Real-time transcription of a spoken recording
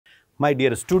My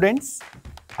dear students,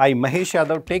 I Mahesh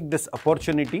Yadav take this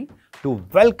opportunity to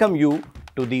welcome you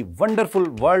to the wonderful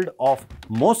world of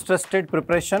most trusted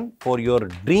preparation for your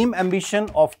dream ambition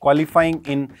of qualifying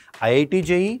in IIT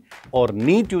JEE or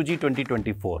NEET UG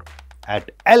 2024 at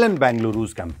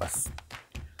Bengaluru's campus.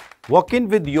 Walk in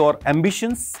with your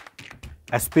ambitions,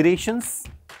 aspirations,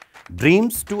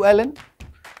 dreams to Ellen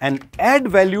and add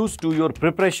values to your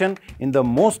preparation in the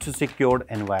most secured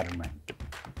environment.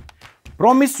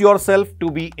 Promise yourself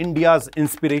to be India's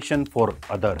inspiration for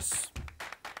others.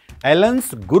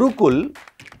 Ellen's Gurukul,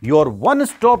 your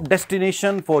one-stop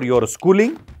destination for your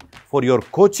schooling, for your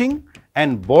coaching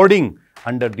and boarding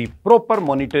under the proper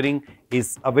monitoring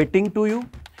is awaiting to you.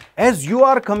 As you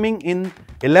are coming in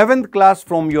 11th class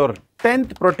from your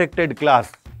 10th protected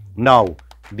class, now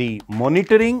the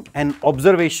monitoring and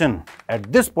observation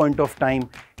at this point of time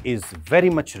is very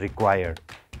much required.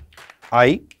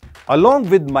 I, along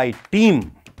with my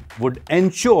team, would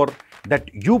ensure that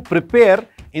you prepare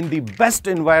in the best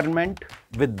environment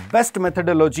with best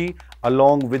methodology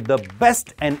along with the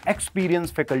best and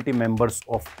experienced faculty members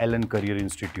of Ellen Career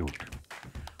Institute.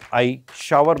 I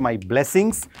shower my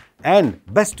blessings and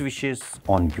best wishes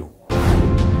on you.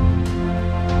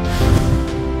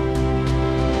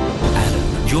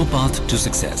 Your path to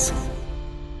success.